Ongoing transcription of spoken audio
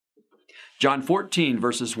John 14,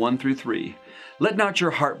 verses 1 through 3. Let not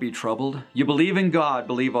your heart be troubled. You believe in God,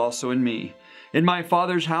 believe also in me. In my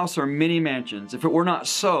Father's house are many mansions. If it were not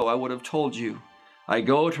so, I would have told you. I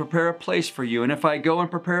go to prepare a place for you, and if I go and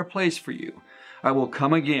prepare a place for you, I will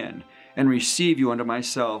come again and receive you unto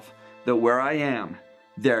myself, that where I am,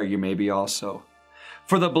 there you may be also.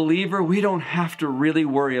 For the believer, we don't have to really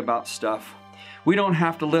worry about stuff. We don't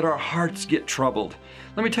have to let our hearts get troubled.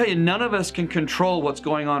 Let me tell you, none of us can control what's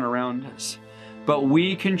going on around us, but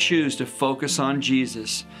we can choose to focus on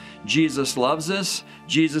Jesus. Jesus loves us.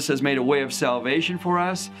 Jesus has made a way of salvation for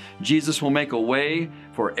us. Jesus will make a way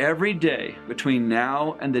for every day between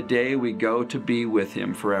now and the day we go to be with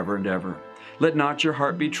Him forever and ever. Let not your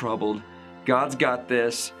heart be troubled. God's got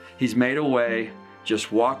this. He's made a way.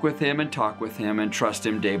 Just walk with Him and talk with Him and trust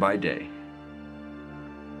Him day by day.